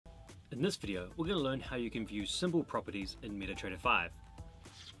In this video, we're going to learn how you can view symbol properties in MetaTrader 5.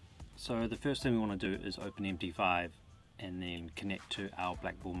 So the first thing we want to do is open MT5 and then connect to our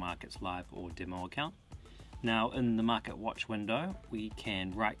Black Bull Markets Live or demo account. Now in the Market Watch window, we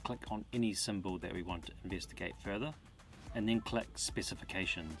can right click on any symbol that we want to investigate further and then click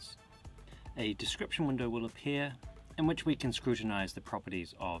Specifications. A description window will appear in which we can scrutinize the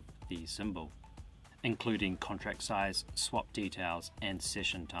properties of the symbol, including contract size, swap details, and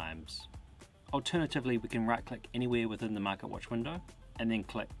session times. Alternatively, we can right click anywhere within the Market Watch window and then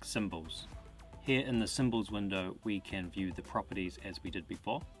click Symbols. Here in the Symbols window, we can view the properties as we did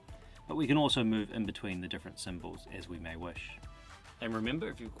before, but we can also move in between the different symbols as we may wish. And remember,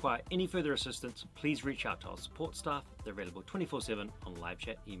 if you require any further assistance, please reach out to our support staff. They're available 24/7 on live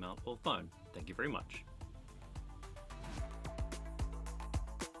chat, email, or phone. Thank you very much.